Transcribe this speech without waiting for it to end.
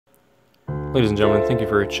Ladies and gentlemen, thank you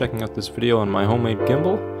for checking out this video on my homemade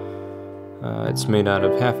gimbal. It's made out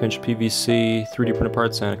of 1/2-inch PVC, 3D printed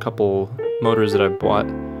parts, and a couple motors that I bought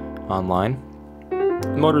online.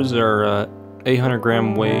 The motors are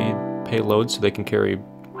 800-gram weight payload, so they can carry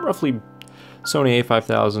roughly Sony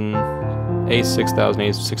A5000, A6000,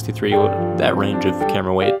 A63, that range of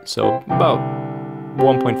camera weight. So about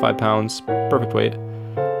 1.5 pounds, perfect weight.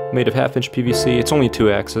 Made of 1/2-inch PVC. It's only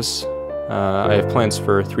 2-axis. I have plans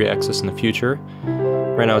for 3-axis in the future.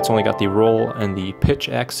 Right now it's only got the roll and the pitch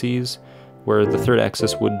axes, where the 3rd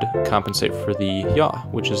axis would compensate for the yaw,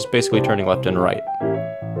 which is basically turning left and right.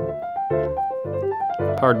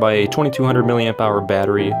 Powered by a 2200 milliamp hour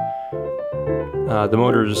battery. The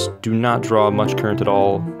motors do not draw much current at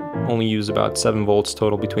all, only use about 7 volts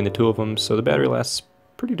total between the two of them, so the battery lasts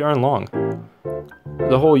pretty darn long.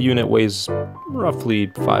 The whole unit weighs roughly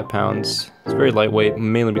 5 pounds. It's very lightweight,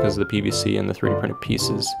 mainly because of the PVC and the 3D printed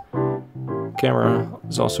pieces. Camera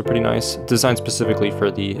is also pretty nice, designed specifically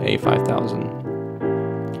for the A5000.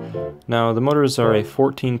 Now the motors are a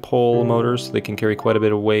 14-pole motor, so they can carry quite a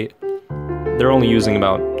bit of weight. They're only using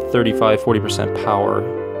about 35–40% power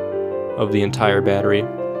of the entire battery.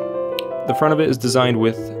 The front of it is designed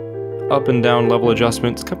with up and down level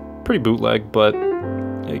adjustments. It's pretty bootleg, but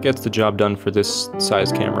it gets the job done for this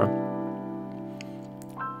size camera.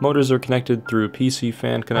 Motors are connected through PC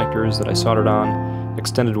fan connectors that I soldered on,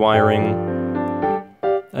 extended wiring,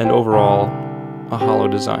 and overall a hollow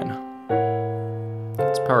design.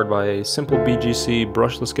 It's powered by a simple BGC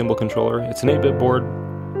brushless gimbal controller. It's an 8-bit board.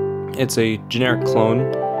 It's a generic clone,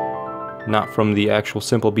 not from the actual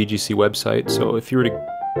simple BGC website, so if you were to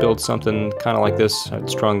build something kind of like this, I'd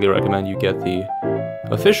strongly recommend you get the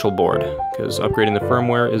official board, because upgrading the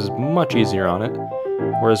firmware is much easier on it,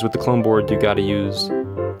 whereas with the clone board you gotta use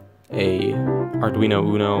a Arduino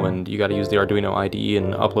Uno, and you gotta use the Arduino IDE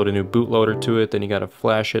and upload a new bootloader to it, then you gotta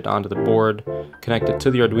flash it onto the board, connect it to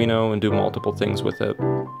the Arduino, and do multiple things with it.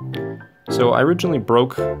 So I originally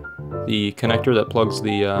broke the connector that plugs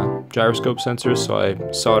the gyroscope sensors, so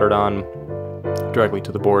I soldered on directly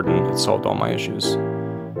to the board and it solved all my issues.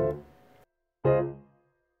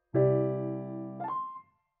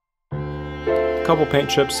 A couple paint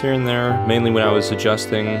chips here and there, mainly when I was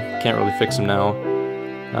adjusting. Can't really fix them now.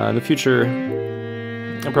 In the future,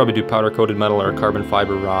 I'll probably do powder-coated metal or carbon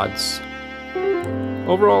fiber rods.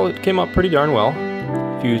 Overall, it came out pretty darn well.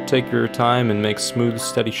 If you take your time and make smooth,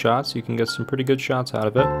 steady shots, you can get some pretty good shots out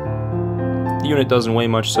of it. The unit doesn't weigh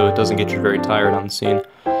much, so it doesn't get you very tired on the scene.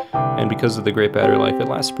 And because of the great battery life, it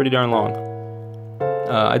lasts pretty darn long.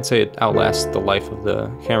 I'd say it outlasts the life of the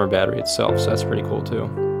camera battery itself, so that's pretty cool too.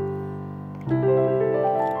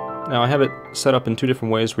 Now I have it set up in 2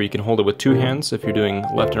 different ways where you can hold it with 2 hands if you're doing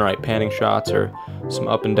left and right panning shots or some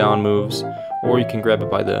up and down moves, or you can grab it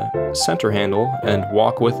by the center handle and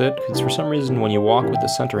walk with it, because for some reason when you walk with the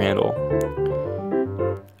center handle,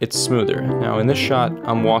 it's smoother. Now in this shot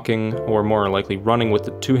I'm walking, or more likely running, with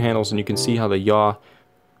the 2 handles, and you can see how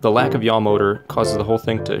the lack of yaw motor causes the whole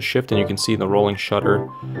thing to shift, and you can see the rolling shutter.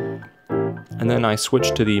 And then I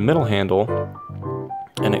switch to the middle handle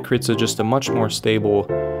and it creates just a much more stable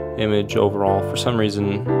image overall. For some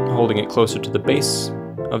reason, holding it closer to the base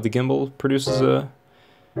of the gimbal produces a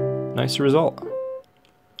nicer result.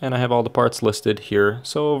 And I have all the parts listed here,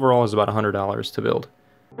 so overall it's about $100 to build.